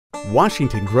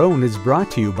Washington Grown is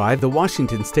brought to you by the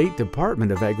Washington State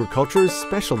Department of Agriculture's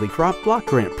Specialty Crop Block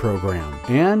Grant Program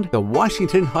and the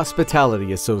Washington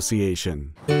Hospitality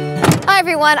Association. Hi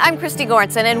everyone, I'm Christy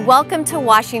Goranson and welcome to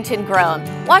Washington Grown.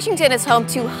 Washington is home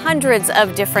to hundreds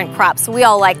of different crops we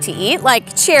all like to eat,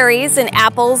 like cherries and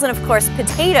apples and of course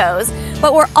potatoes,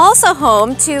 but we're also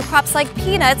home to crops like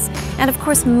peanuts and of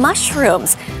course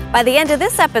mushrooms. By the end of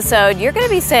this episode, you're going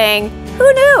to be saying,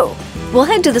 who knew? We'll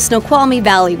head to the Sno-Valley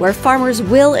Valley where farmers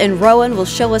Will and Rowan will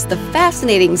show us the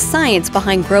fascinating science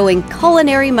behind growing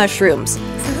culinary mushrooms.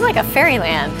 This is like a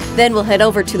fairyland. Then we'll head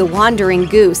over to the Wandering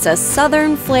Goose, a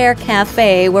southern flair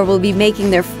cafe where we'll be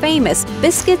making their famous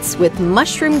biscuits with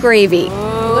mushroom gravy.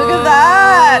 Look at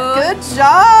that! Good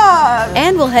job!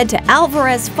 And we'll head to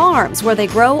Alvarez Farms where they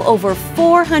grow over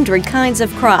 400 kinds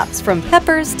of crops, from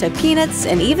peppers to peanuts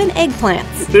and even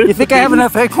eggplants. You think I have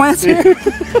enough eggplants here?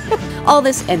 All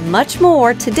this and much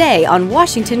more today on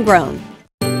Washington Grown.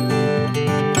 Look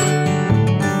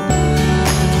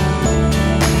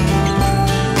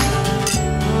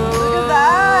at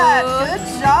that! Good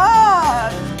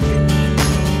job!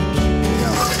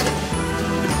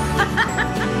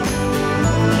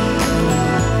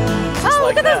 Oh,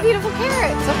 look at those beautiful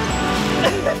carrots.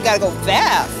 Gotta go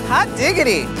fast. Hot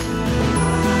diggity.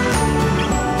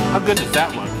 How good does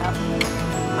that look?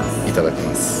 いただき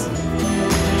ます。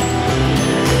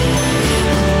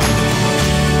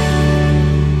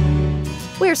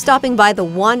We're stopping by the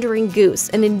Wandering Goose,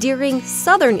 an endearing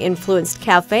Southern-influenced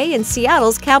cafe in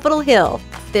Seattle's Capitol Hill.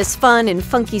 This fun and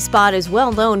funky spot is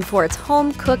well known for its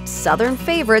home-cooked Southern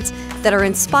favorites that are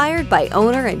inspired by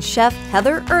owner and chef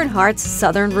Heather Earnhardt's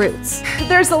Southern roots.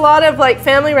 There's a lot of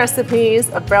family recipes.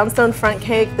 A brownstone front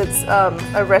cake that's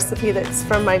a recipe that's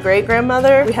from my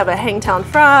great-grandmother. We have a hangtown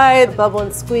fry, bubble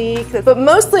and squeak. But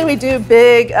mostly we do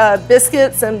big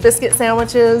biscuits and biscuit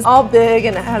sandwiches, all big,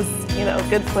 and it has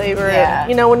good flavor. Yeah.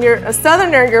 And, when you're a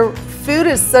Southerner, your food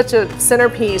is such a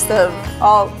centerpiece of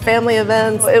all family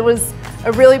events. It was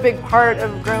a really big part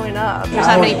of growing up. There's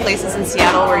not many places in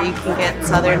Seattle where you can get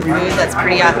Southern food that's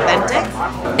pretty authentic.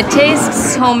 It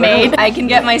tastes homemade. I can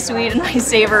get my sweet and my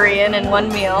savory in one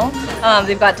meal.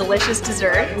 They've got delicious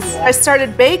desserts. I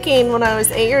started baking when I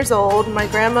was 8 years old. My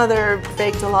grandmother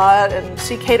baked a lot and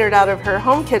she catered out of her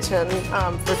home kitchen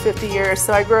for 50 years,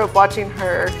 so I grew up watching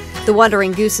her. The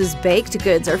Wandering Goose's baked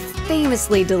goods are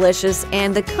famously delicious,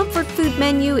 and the comfort food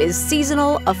menu is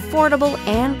seasonal, affordable,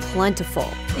 and plentiful.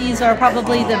 These are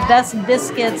probably the best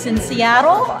biscuits in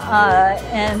Seattle,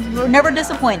 and we're never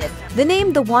disappointed. The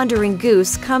name The Wandering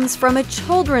Goose comes from a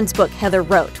children's book Heather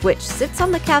wrote, which sits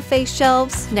on the cafe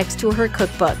shelves next to her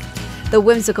cookbook. The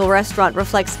whimsical restaurant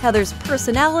reflects Heather's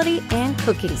personality and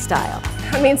cooking style.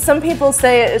 I mean, some people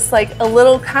say it's like a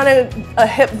little kind of a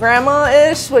hip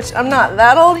grandma-ish, which I'm not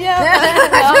that old yet.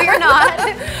 No, you're not.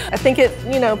 I think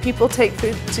people take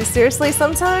food too seriously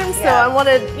sometimes. So I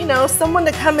wanted, someone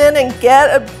to come in and get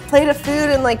a plate of food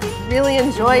and really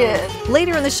enjoy it.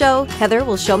 Later in the show, Heather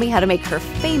will show me how to make her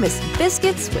famous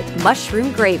biscuits with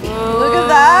mushroom gravy. Look at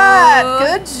that!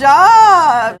 Good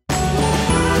job!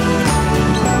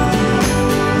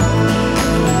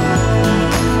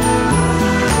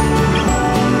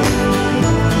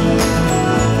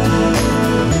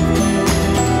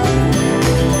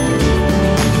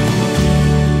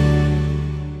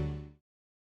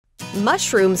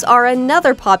 Mushrooms are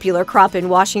another popular crop in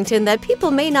Washington that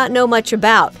people may not know much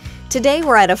about. Today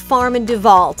we're at a farm in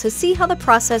Duval to see how the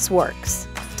process works.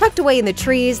 Tucked away in the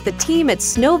trees, the team at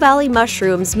Sno-Valley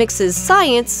Mushrooms mixes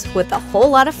science with a whole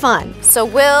lot of fun. So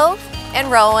Will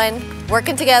and Rowan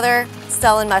working together,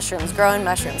 selling mushrooms, growing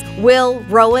mushrooms. Will,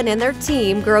 Rowan, and their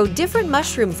team grow different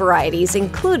mushroom varieties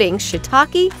including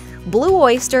shiitake, blue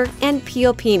oyster, and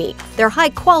piopini. Their high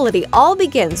quality all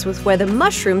begins with where the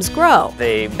mushrooms grow.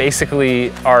 They basically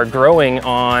are growing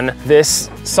on this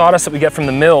sawdust that we get from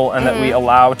the mill and that we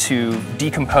allow to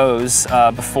decompose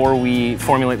before we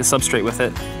formulate the substrate with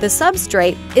it. The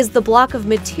substrate is the block of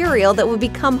material that will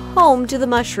become home to the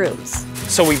mushrooms.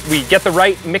 So we get the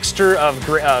right mixture of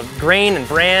grain and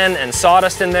bran and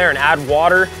sawdust in there and add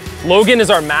water. Logan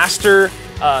is our master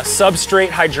substrate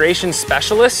hydration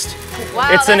specialist.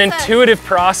 Wow, it's an intuitive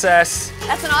process.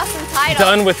 That's an awesome title.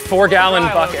 Done with 4-gallon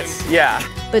buckets. Yeah.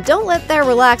 But don't let their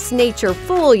relaxed nature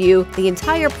fool you. The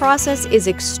entire process is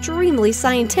extremely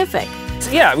scientific.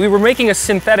 Yeah, we were making a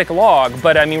synthetic log,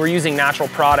 but I mean we're using natural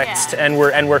products and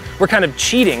we're kind of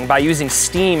cheating by using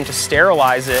steam to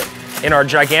sterilize it in our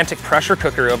gigantic pressure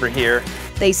cooker over here.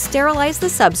 They sterilize the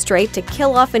substrate to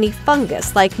kill off any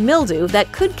fungus like mildew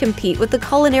that could compete with the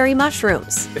culinary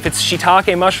mushrooms. If it's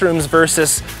shiitake mushrooms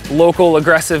versus local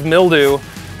aggressive mildew,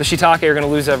 the shiitake are going to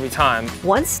lose every time.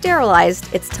 Once sterilized,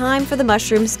 it's time for the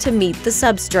mushrooms to meet the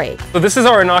substrate. So this is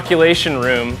our inoculation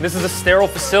room. This is a sterile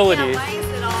facility.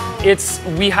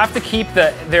 We have to keep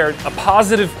a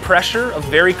positive pressure of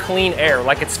very clean air,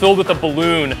 like it's filled with a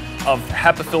balloon of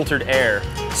HEPA filtered air,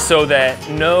 so that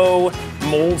no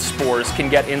mold spores can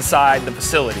get inside the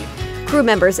facility. Crew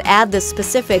members add the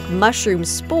specific mushroom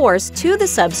spores to the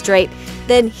substrate,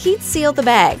 then heat seal the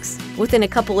bags. Within a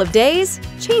couple of days,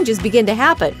 changes begin to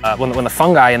happen. When the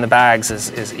fungi in the bags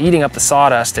is eating up the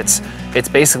sawdust, it's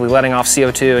basically letting off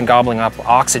CO2 and gobbling up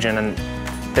oxygen, and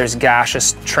there's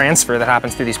gaseous transfer that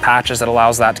happens through these patches that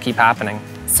allows that to keep happening.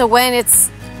 So when it's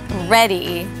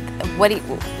ready, what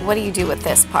do you do with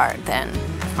this part then?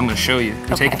 I'm going to show you.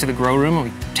 We take it to the grow room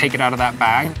and we take it out of that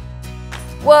bag.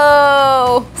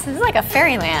 Whoa! This is like a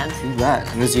fairyland. You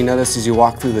bet. And as you notice, as you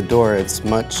walk through the door, it's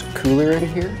much cooler in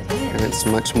here, and it's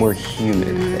much more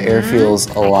humid. The air feels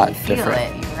a lot different.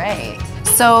 Feel it, you're right.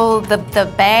 So the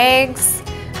bags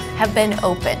have been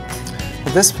opened.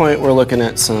 At this point, we're looking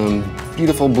at some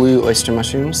beautiful blue oyster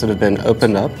mushrooms that have been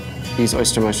opened up. These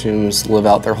oyster mushrooms live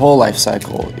out their whole life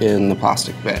cycle in the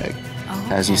plastic bag,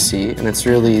 as you see. And it's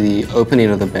really the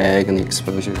opening of the bag and the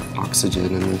exposure to oxygen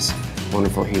in this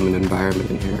wonderful human environment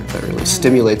in here that really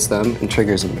stimulates them and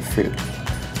triggers them to fruit.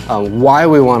 Why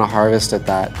we want to harvest at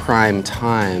that prime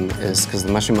time is because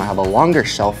the mushroom will have a longer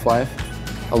shelf life,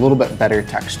 a little bit better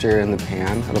texture in the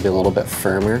pan. It'll be a little bit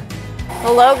firmer.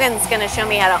 Well, Logan's gonna show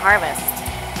me how to harvest,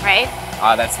 right?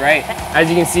 That's right. As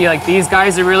you can see, like these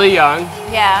guys are really young.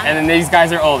 Yeah. And then these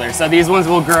guys are older. So these ones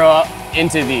will grow up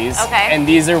into these. Okay. And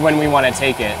these are when we want to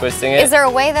take it. Twisting it. Is there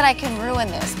a way that I can ruin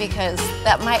this? Because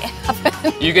that might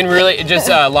happen. You can really, just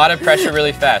a lot of pressure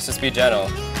really fast. Just be gentle.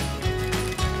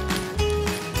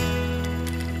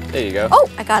 There you go. Oh,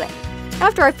 I got it.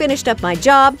 After I finished up my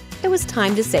job, it was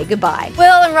time to say goodbye.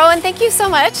 Will and Rowan, thank you so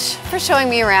much for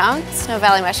showing me around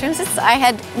Sno-Valley Mushrooms. I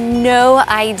had no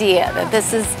idea that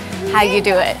this is how you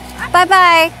do it.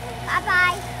 Bye-bye.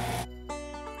 Bye-bye.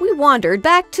 We wandered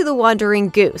back to the Wandering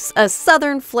Goose, a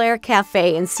Southern flair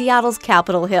cafe in Seattle's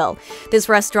Capitol Hill. This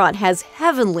restaurant has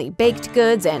heavenly baked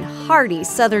goods and hearty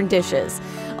Southern dishes.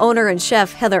 Owner and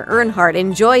chef Heather Earnhardt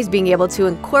enjoys being able to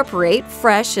incorporate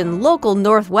fresh and local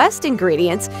Northwest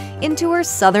ingredients into her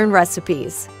Southern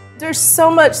recipes. There's so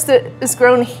much that is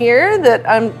grown here that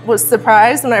I was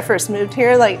surprised when I first moved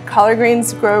here. Like collard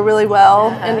greens grow really well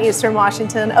in Eastern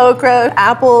Washington, okra,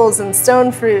 apples and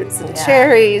stone fruits and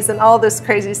cherries and all this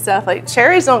crazy stuff. Like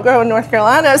cherries don't grow in North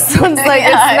Carolina, so it's like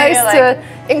it's nice to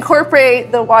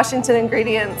incorporate the Washington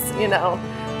ingredients, you know,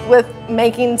 with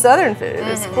making Southern food.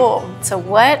 It's cool. So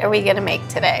what are we gonna make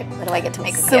today? What do I get to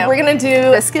make with you? So we're gonna do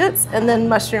biscuits and then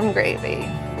mushroom gravy.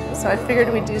 So I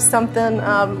figured we'd do something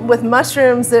with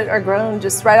mushrooms that are grown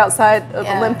just right outside of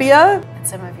Olympia. And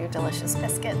some of your delicious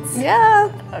biscuits.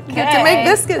 Yeah, Okay. get to make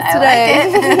biscuits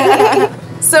today. Like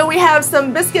it. So we have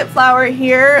some biscuit flour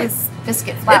here. It's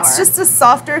biscuit flour. It's just a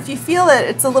softer, if you feel it,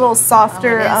 it's a little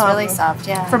softer. It's really soft,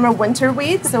 yeah. From a winter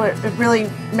wheat, so it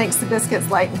really makes the biscuits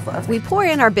light and fluffy. We pour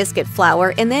in our biscuit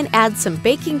flour and then add some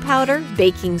baking powder,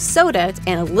 baking soda,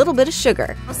 and a little bit of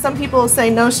sugar. Some people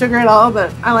say no sugar at all,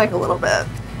 but I like a little bit.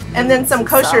 And then some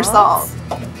kosher salt.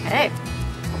 Okay.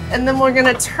 And then we're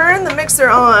gonna turn the mixer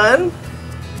on,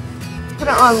 put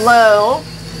it on low,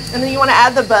 and then you wanna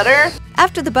add the butter.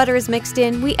 After the butter is mixed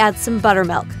in, we add some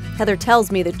buttermilk. Heather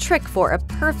tells me the trick for a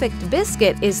perfect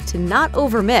biscuit is to not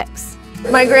overmix.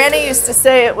 My granny used to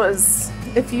say it was,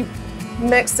 if you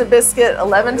mix a biscuit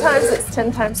 11 times, it's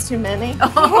 10 times too many.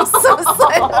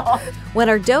 When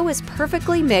our dough is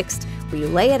perfectly mixed, we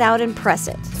lay it out and press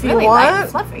it. If you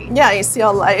want, fluffy. Yeah, you see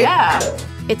how light? Yeah.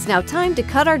 It's now time to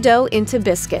cut our dough into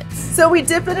biscuits. So we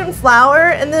dip it in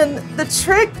flour, and then the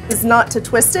trick is not to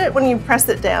twist it when you press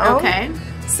it down. Okay.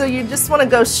 So you just want to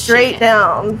go straight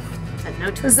down.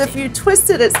 Because if you twist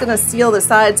it, it's going to seal the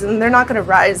sides, and they're not going to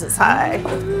rise as high.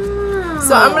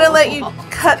 So I'm going to let you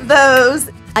cut those.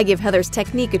 I give Heather's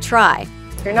technique a try.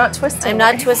 You're not twisting. I'm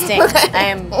not twisting.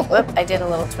 I did a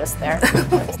little twist there.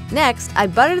 Next, I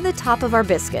butter the top of our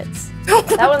biscuits.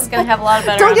 That one's gonna have a lot of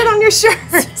butter. Don't get on your shirt.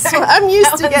 I'm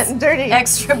used to getting dirty.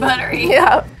 Extra buttery.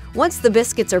 Yeah. Once the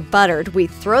biscuits are buttered, we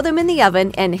throw them in the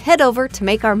oven and head over to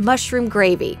make our mushroom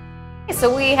gravy.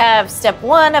 So we have step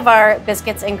 1 of our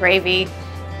biscuits and gravy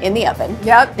in the oven.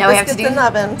 Yep. Now we have to do in the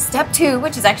oven. Step 2,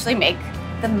 which is actually make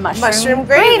the mushroom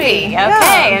gravy. Okay,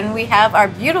 Yeah. and we have our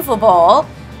beautiful bowl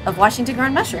of Washington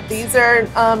grown mushrooms. These are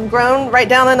grown right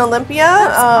down in Olympia.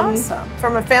 That's awesome.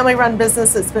 From a family-run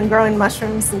business that's been growing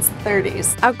mushrooms since the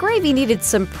 30s. Our gravy needed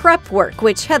some prep work,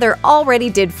 which Heather already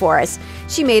did for us.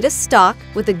 She made a stock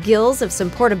with the gills of some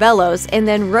portobellos and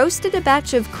then roasted a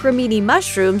batch of cremini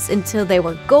mushrooms until they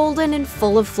were golden and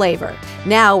full of flavor.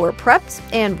 Now we're prepped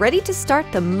and ready to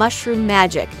start the mushroom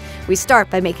magic. We start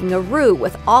by making a roux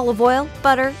with olive oil,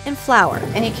 butter, and flour.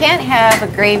 And you can't have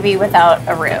a gravy without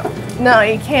a roux. No,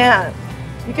 you can't.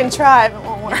 You can try, but it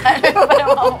won't work. But it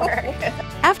won't work.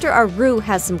 After our roux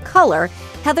has some color,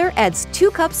 Heather adds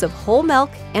 2 cups of whole milk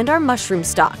and our mushroom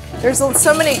stock. There's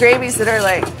so many gravies that are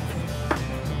like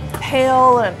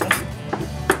pale and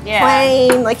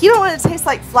plain. Like, you don't want it to taste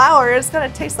like flour. It's going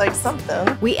to taste like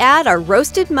something. We add our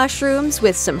roasted mushrooms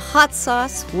with some hot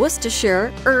sauce,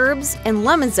 Worcestershire, herbs, and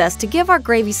lemon zest to give our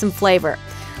gravy some flavor.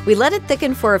 We let it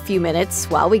thicken for a few minutes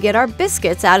while we get our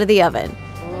biscuits out of the oven.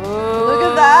 Look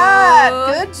at that.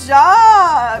 Good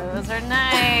job. Those are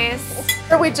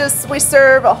nice. We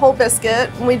serve a whole biscuit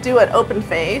and we do it open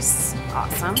face.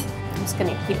 Awesome. I'm just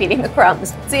going to keep eating the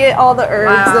crumbs. See all the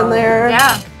herbs in there?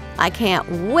 Yeah. I can't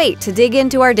wait to dig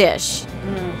into our dish.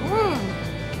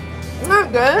 Not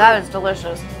good. That is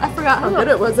delicious. I forgot how good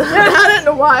it was. I haven't had it in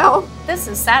a while. This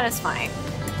is satisfying.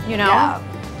 You know? Yeah.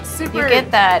 Super. You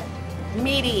get that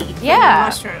meaty. Yeah.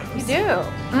 Mushrooms. You do.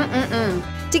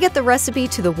 To get the recipe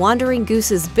to the Wandering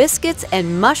Goose's biscuits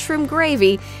and mushroom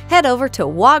gravy, head over to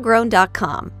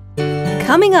wagrown.com.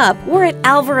 Coming up, we're at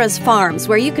Alvarez Farms,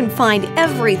 where you can find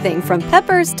everything from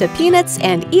peppers to peanuts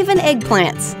and even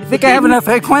eggplants. You think I have enough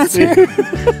eggplants here?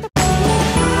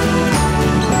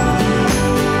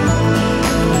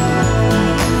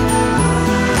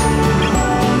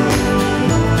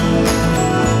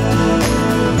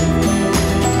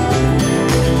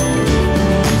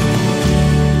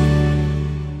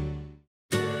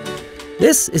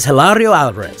 This is Hilario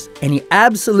Alvarez, and he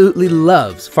absolutely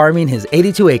loves farming his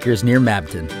 82 acres near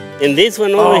Mabton. And this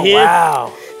one over here,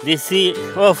 wow. this is,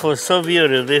 so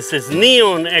beautiful. This is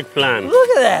neon eggplant. Look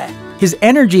at that. His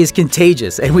energy is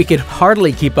contagious, and we could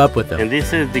hardly keep up with him. And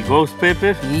this is the ghost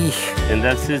pepper, Eesh. and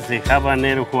that is the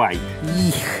habanero white.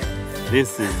 Eesh.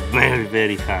 This is very,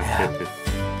 very hot pepper.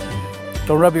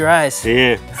 Don't rub your eyes.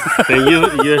 Yeah. When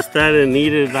you start and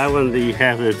eat it, that one, you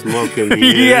have the smoke in the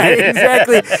air. Yeah,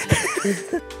 exactly.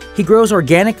 He grows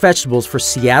organic vegetables for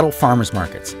Seattle farmers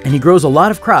markets, and he grows a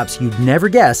lot of crops you'd never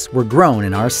guess were grown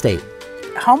in our state.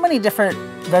 How many different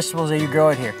vegetables are you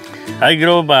growing here? I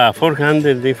grow about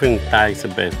 400 different types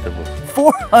of vegetables.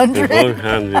 400?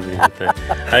 400 different types.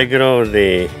 I grow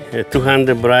the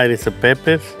 200 varieties of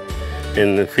peppers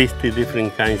and 50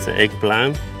 different kinds of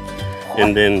eggplant,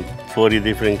 and then 40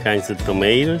 different kinds of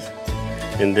tomatoes,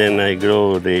 and then I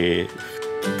grow the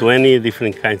 20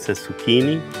 different kinds of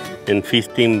zucchini and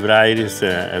 15 varieties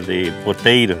of the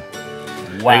potato.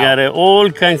 Wow. I got all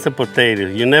kinds of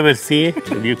potatoes. You never see it,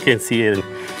 you can see it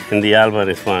in the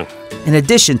Alvarez farm. In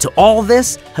addition to all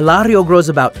this, Hilario grows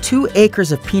about 2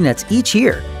 acres of peanuts each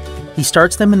year. He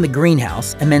starts them in the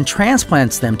greenhouse and then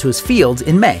transplants them to his fields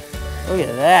in May. Look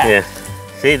at that. Yeah.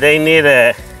 See, they need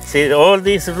a... See all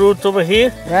these roots over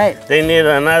here? Right. They need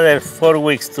another 4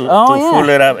 weeks to full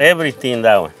it up, everything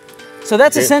that one. So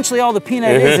that's essentially all the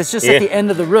peanut is, it's just at the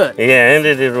end of the root. Yeah, end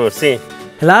of the root, see.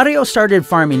 Hilario started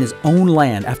farming his own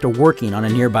land after working on a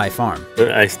nearby farm.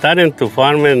 I started to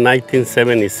farm in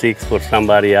 1976 for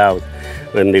somebody else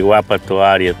in the Wapato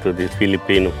area to the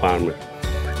Filipino farmer.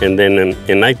 And then in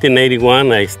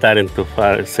 1981, I started to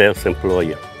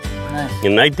self-employer. Nice.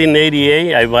 In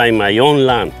 1988, I buy my own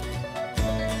land.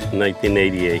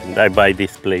 1988, I buy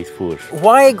this place first.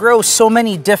 Why grow so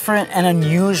many different and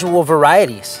unusual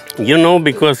varieties? You know,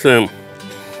 because when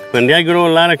I grow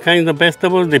a lot of kinds of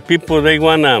vegetables, the people, they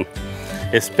want to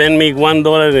spend me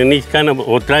 $1 in each kind of,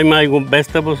 or try my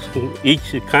vegetables,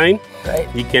 each kind, right.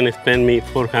 You can spend me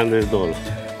 $400.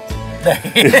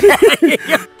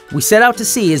 We set out to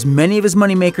see as many of his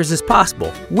moneymakers as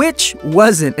possible, which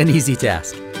wasn't an easy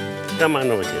task. Come on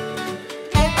over here.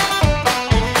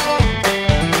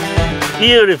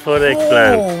 Beautiful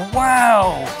eggplant. Oh,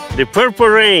 wow. The purple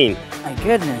rain. My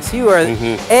goodness, you are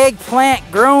an eggplant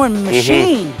growing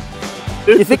machine.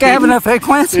 You think I have enough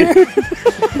eggplants here?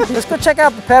 Let's go check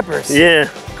out the peppers. Yeah,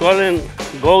 golden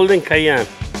cayenne.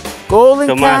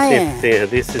 Golden cayenne. Yeah,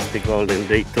 this is the golden.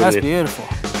 That's beautiful.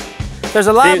 There's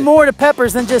a lot more to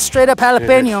peppers than just straight up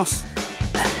jalapenos.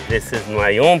 This is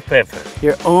my own pepper.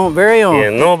 Your own, very own.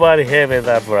 Yeah, nobody have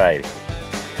that variety.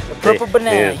 The purple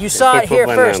banana. You saw it here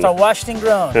first on Washington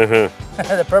Grown.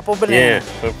 The purple banana.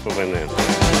 Yeah, purple banana.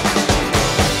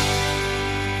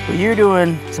 Well, you're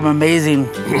doing some amazing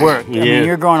work. I Yeah. mean,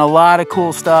 you're growing a lot of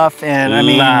cool stuff, and I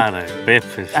mean, lot of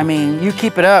peppers. I mean, you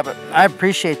keep it up. I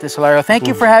appreciate this, Hilario. Thank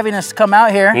you for having us come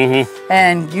out here,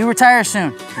 and you retire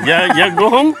soon. Yeah, go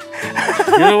home.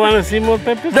 You don't want to see more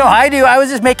peppers? No, I do. I was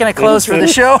just making a close for the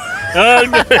show.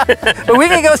 But we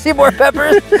can go see more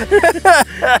peppers.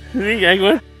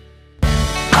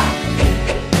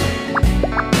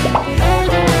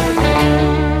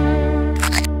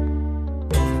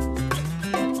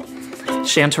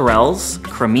 Chanterelles,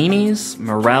 creminis,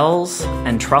 morels,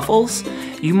 and truffles,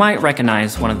 you might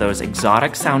recognize one of those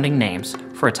exotic sounding names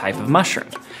for a type of mushroom,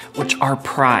 which are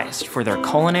prized for their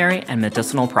culinary and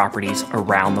medicinal properties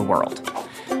around the world.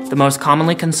 The most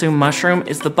commonly consumed mushroom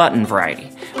is the button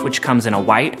variety, which comes in a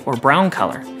white or brown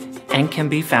color and can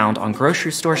be found on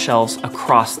grocery store shelves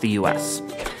across the US.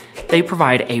 They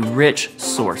provide a rich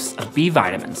source of B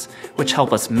vitamins, which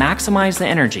help us maximize the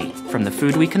energy from the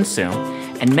food we consume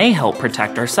and may help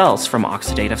protect our cells from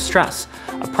oxidative stress,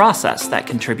 a process that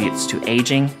contributes to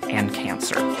aging and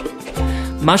cancer.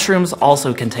 Mushrooms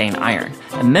also contain iron,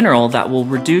 a mineral that will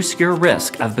reduce your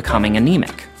risk of becoming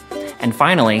anemic. And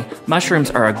finally,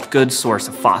 mushrooms are a good source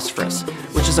of phosphorus,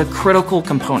 which is a critical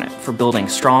component for building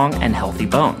strong and healthy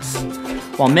bones.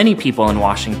 While many people in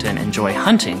Washington enjoy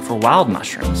hunting for wild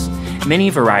mushrooms,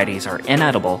 many varieties are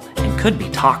inedible and could be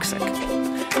toxic.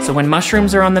 So when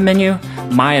mushrooms are on the menu,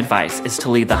 my advice is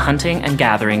to leave the hunting and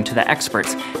gathering to the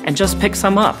experts and just pick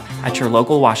some up at your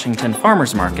local Washington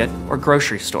farmers market or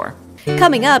grocery store.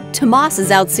 Coming up, Tomas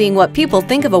is out seeing what people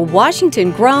think of a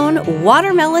Washington-grown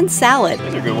watermelon salad.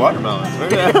 These are good watermelons.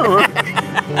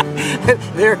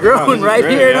 They're growing right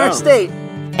here in our state.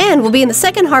 And we'll be in the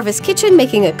Second Harvest kitchen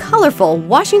making a colorful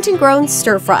Washington-grown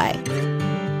stir-fry.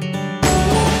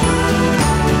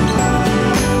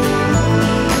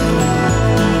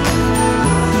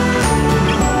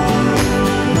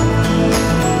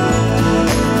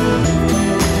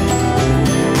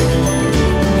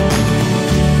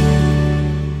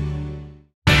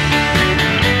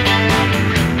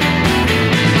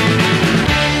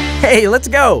 Hey, let's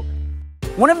go.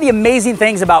 One of the amazing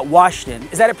things about Washington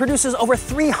is that it produces over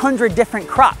 300 different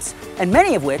crops, and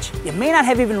many of which you may not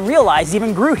have even realized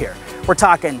even grew here. We're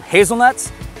talking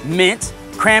hazelnuts, mint,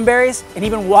 cranberries, and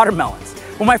even watermelons.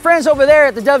 Well, my friends over there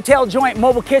at the Dovetail Joint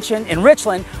Mobile Kitchen in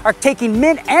Richland are taking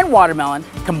mint and watermelon,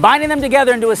 combining them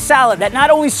together into a salad that not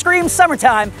only screams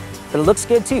summertime, but it looks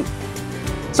good too.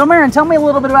 So Marin, tell me a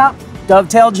little bit about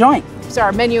Dovetail Joint. So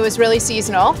our menu is really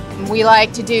seasonal. We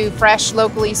like to do fresh,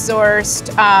 locally sourced.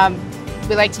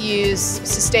 We like to use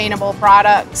sustainable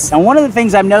products. And one of the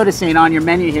things I'm noticing on your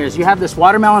menu here is you have this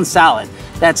watermelon salad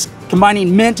that's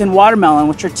combining mint and watermelon,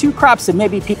 which are two crops that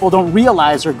maybe people don't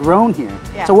realize are grown here.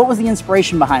 Yeah. So what was the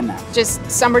inspiration behind that? Just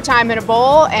summertime in a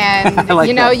bowl, and like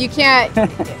you know, that. you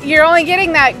can't, you're only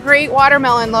getting that great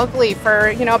watermelon locally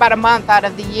for, you know, about a month out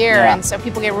of the year. Yeah. And so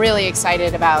people get really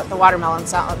excited about the watermelon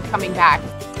salad coming back.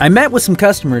 I met with some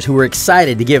customers who were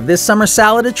excited to give this summer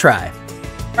salad a try.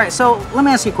 All right, so let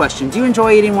me ask you a question. Do you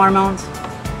enjoy eating watermelons?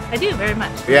 I do, very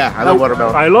much. Yeah, I love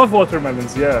watermelon. I love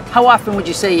watermelons, yeah. How often would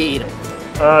you say you eat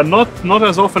them? Not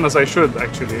as often as I should,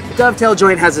 actually. Dovetail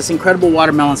Joint has this incredible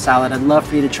watermelon salad I'd love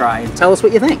for you to try, and tell us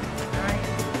what you think.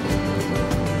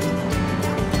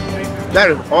 That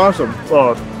is awesome.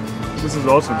 Oh, this is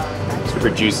awesome. Super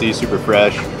juicy, super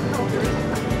fresh,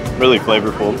 really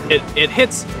flavorful. It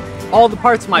hits all the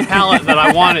parts of my palate that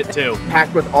I want it to.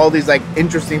 Packed with all these like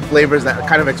interesting flavors that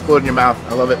kind of explode in your mouth.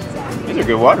 I love it. These are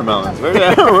good watermelons.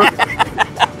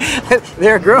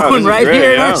 They're growing right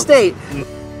here in our state.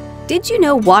 Did you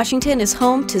know Washington is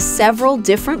home to several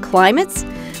different climates?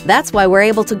 That's why we're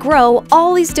able to grow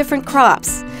all these different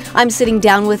crops. I'm sitting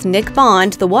down with Nick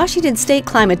Bond, the Washington State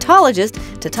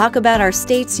Climatologist, to talk about our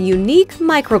state's unique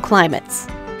microclimates.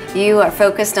 You are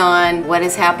focused on what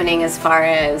is happening as far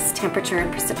as temperature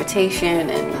and precipitation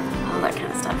and all that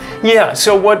kind of stuff. Yeah,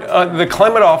 so what the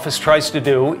Climate Office tries to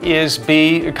do is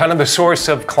be kind of the source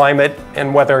of climate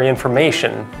and weather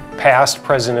information, past,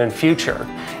 present, and future.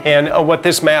 And what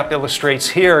this map illustrates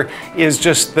here is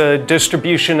just the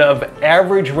distribution of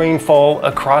average rainfall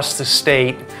across the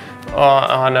state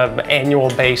on an annual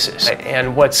basis.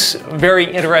 And what's very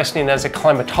interesting as a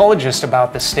climatologist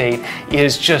about the state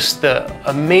is just the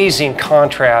amazing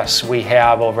contrasts we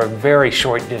have over very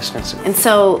short distances. And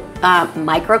so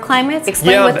microclimates,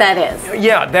 explain what that is.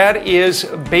 Yeah, that is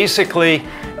basically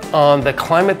the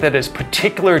climate that is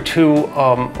particular to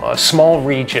a small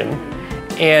region.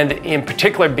 And in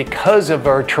particular, because of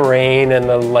our terrain and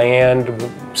the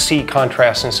land sea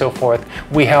contrast and so forth,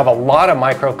 we have a lot of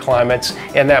microclimates,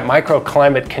 and that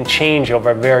microclimate can change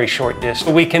over a very short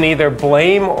distance. We can either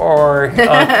blame or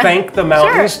thank the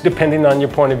mountains, depending on your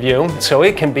point of view. So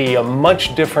it can be a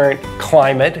much different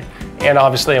climate, and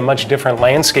obviously a much different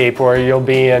landscape where you'll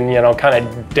be in, you know, kind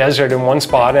of desert in one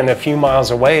spot, and a few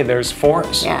miles away there's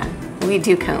forest. Yeah, we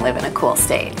do kind of live in a cool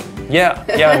state. Yeah,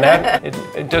 and that,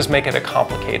 it does make it a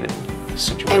complicated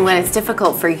situation. And when it's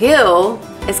difficult for you,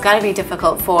 it's got to be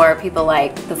difficult for people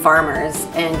like the farmers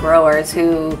and growers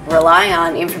who rely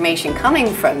on information coming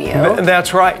from you.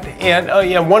 That's right. And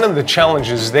yeah, one of the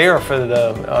challenges there for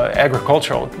the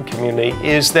agricultural community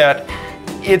is that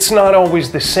it's not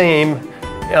always the same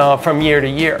from year to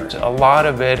year. A lot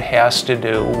of it has to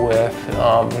do with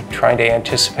trying to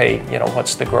anticipate, you know,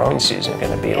 what's the growing season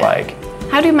going to be like.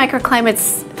 How do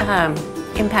microclimates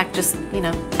impact just, you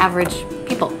know, average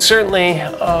people? Certainly,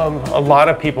 a lot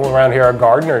of people around here are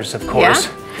gardeners, of course.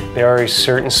 Yeah. There are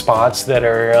certain spots that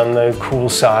are on the cool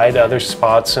side, other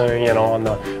spots are, you know,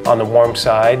 on the warm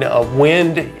side.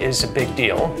 Wind is a big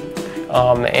deal.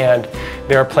 And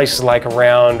there are places like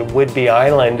around Whidbey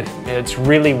Island, it's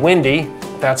really windy.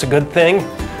 That's a good thing.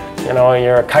 You know,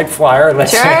 you're a kite flyer,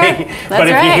 let's say. But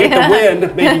if you hit the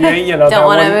wind, maybe you know, don't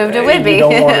want to move to Whidbey. You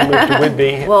don't want to move to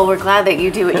Whidbey. Well, we're glad that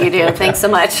you do what you do. Thanks so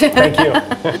much. Thank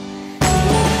you.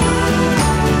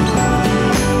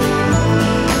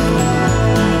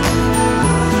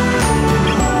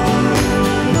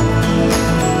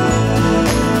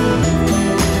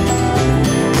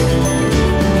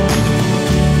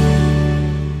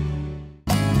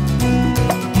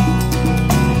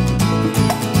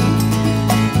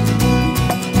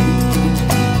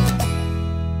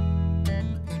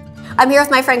 I'm here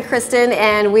with my friend Kristen,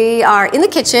 and we are in the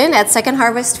kitchen at Second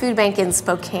Harvest Food Bank in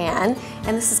Spokane.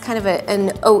 And this is kind of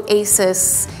an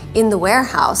oasis in the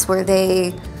warehouse where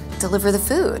they deliver the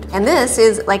food. And this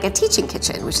is like a teaching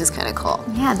kitchen, which is kind of cool.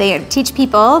 Yeah, they teach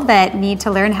people that need to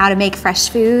learn how to make fresh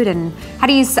food and how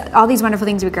to use all these wonderful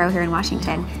things we grow here in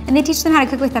Washington. And they teach them how to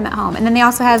cook with them at home. And then they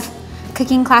also have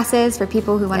cooking classes for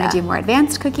people who want to do more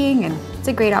advanced cooking, and it's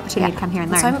a great opportunity to come here and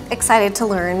learn. So I'm excited to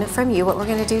learn from you what we're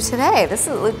going to do today.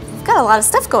 We've got a lot of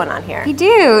stuff going on here. We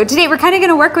do. Today we're kind of going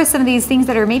to work with some of these things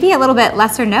that are maybe a little bit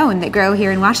lesser known that grow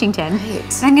here in Washington. Right.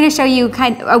 And I'm going to show you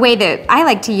kind of a way that I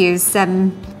like to use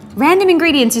some random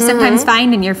ingredients you sometimes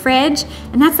find in your fridge,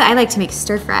 and that's that I like to make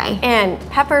stir fry. And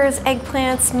peppers,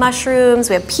 eggplants, mushrooms,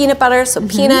 we have peanut butter, so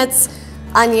peanuts,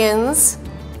 onions,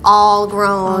 all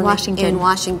grown in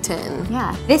Washington.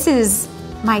 Yeah. This is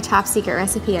my top secret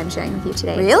recipe I'm sharing with you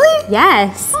today. Really?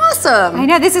 Yes. Awesome. I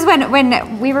know. This is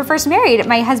when we were first married.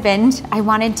 My husband, I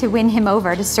wanted to win him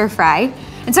over to stir fry.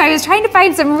 And so I was trying to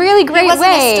find some really great way. He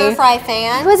wasn't a stir fry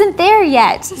fan? I wasn't there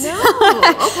yet. No,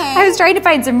 okay. I was trying to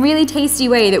find some really tasty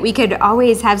way that we could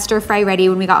always have stir fry ready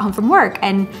when we got home from work.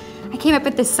 And I came up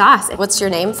with this sauce. What's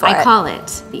your name for it? I call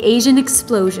it the Asian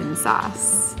Explosion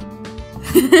Sauce.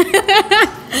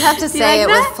 You have to say it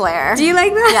with flair. Do you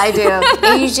like that? Yeah,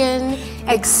 I do. Asian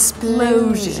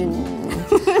Explosion.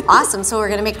 Awesome. So we're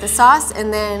going to make the sauce,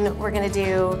 and then we're going to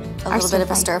do a little bit of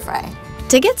a stir fry.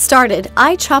 To get started,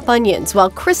 I chop onions while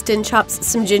Kristen chops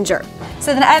some ginger.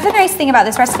 So the other nice thing about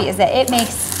this recipe is that it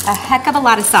makes a heck of a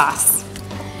lot of sauce,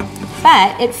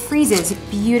 but it freezes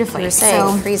beautifully. You're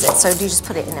saying freeze it, so do you just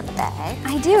put it in a bag?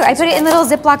 I do. I put it in little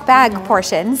Ziploc bag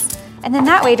portions. And then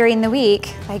that way during the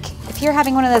week, like if you're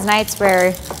having one of those nights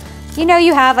where you know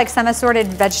you have like some assorted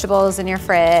vegetables in your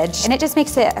fridge, and it just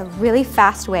makes it a really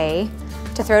fast way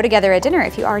to throw together a dinner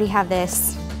if you already have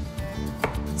this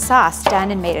sauce done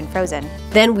and made and frozen.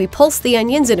 Then we pulse the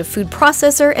onions in a food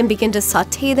processor and begin to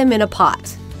saute them in a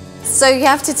pot. So you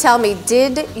have to tell me,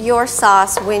 did your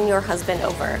sauce win your husband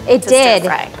over? It did. Stir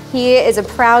fry? He is a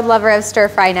proud lover of stir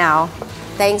fry now.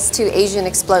 Thanks to Asian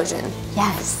Explosion.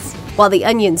 Yes. While the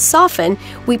onions soften,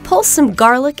 we pulse some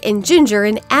garlic and ginger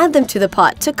and add them to the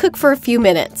pot to cook for a few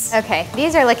minutes. Okay,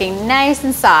 these are looking nice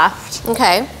and soft.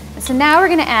 Okay. So now we're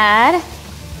gonna add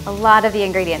a lot of the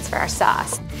ingredients for our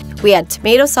sauce. We add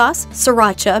tomato sauce,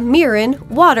 sriracha, mirin,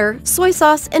 water, soy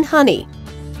sauce, and honey.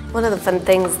 One of the fun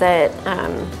things that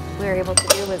we were able to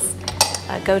do was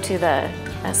go to the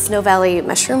Sno-Valley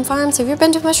Mushroom Farms. Have you ever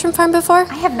been to a mushroom farm before?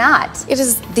 I have not. It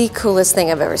is the coolest thing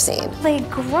I've ever seen. They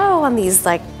grow on these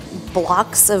like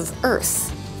blocks of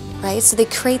earth, right? So they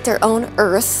create their own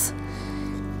earth.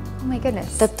 Oh my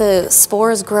goodness. That the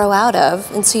spores grow out of.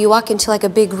 And so you walk into like a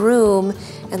big room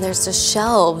and there's just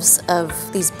shelves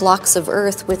of these blocks of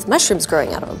earth with mushrooms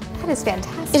growing out of them. That is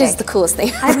fantastic. It is the coolest thing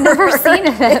I've never seen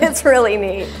it. It's really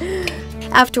neat.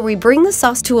 After we bring the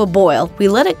sauce to a boil, we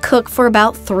let it cook for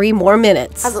about 3 more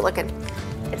minutes. How's it looking?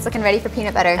 It's looking ready for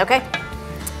peanut butter. Okay.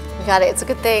 Got it. It's a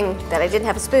good thing that I didn't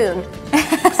have a spoon.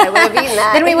 I would have eaten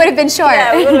that. Then we would have been short.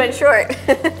 Yeah, we would have been short.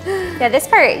 Yeah, this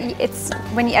part, it's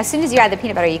when as soon as you add the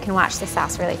peanut butter, you can watch the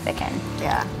sauce really thicken.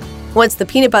 Yeah. Once the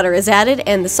peanut butter is added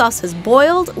and the sauce has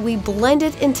boiled, we blend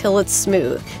it until it's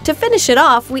smooth. To finish it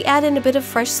off, we add in a bit of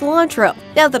fresh cilantro.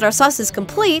 Now that our sauce is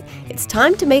complete, it's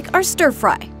time to make our stir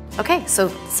fry. Okay, so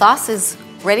sauce is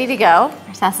ready to go.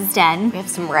 Our sauce is done. We have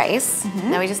some rice.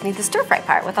 Now we just need the stir fry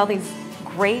part with all these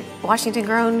great Washington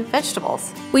grown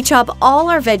vegetables. We chop all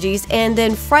our veggies and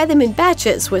then fry them in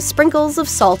batches with sprinkles of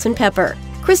salt and pepper.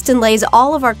 Kristen lays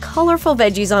all of our colorful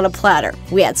veggies on a platter.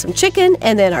 We add some chicken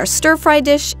and then our stir fry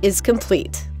dish is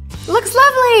complete. Looks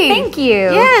lovely! Thank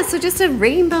you. Yeah, so just a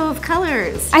rainbow of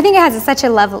colors. I think it has such a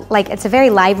level, like it's a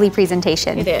very lively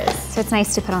presentation. It is. So it's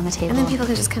nice to put on the table. And then people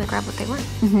can just kind of grab what they want.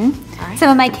 All right. Some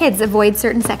of my kids avoid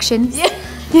certain sections. Yeah.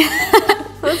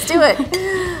 Let's do it.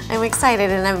 I'm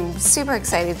excited, and I'm super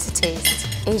excited to taste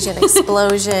Asian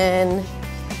Explosion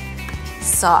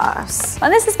sauce.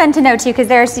 Well, this is fun to know too, because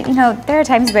there's, there are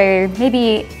times where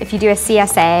maybe if you do a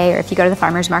CSA or if you go to the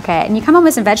farmer's market and you come home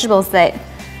with some vegetables that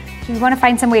you want to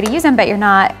find some way to use them, but you're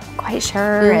not quite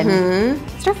sure. And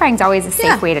stir frying is always a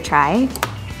safe way to try.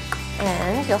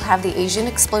 And you'll have the Asian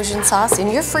Explosion sauce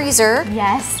in your freezer.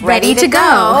 Yes, ready to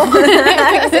go.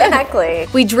 Exactly.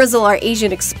 We drizzle our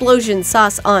Asian Explosion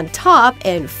sauce on top,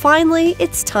 and finally,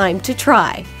 it's time to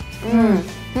try.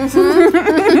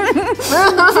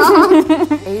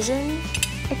 Asian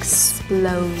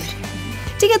Explode.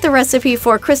 To get the recipe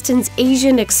for Kristen's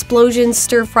Asian Explosion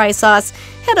stir-fry sauce,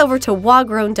 head over to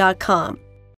wagrown.com.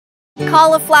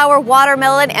 Cauliflower,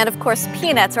 watermelon, and of course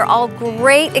peanuts are all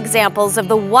great examples of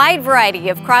the wide variety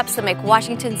of crops that make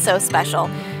Washington so special.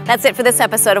 That's it for this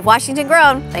episode of Washington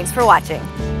Grown. Thanks for watching.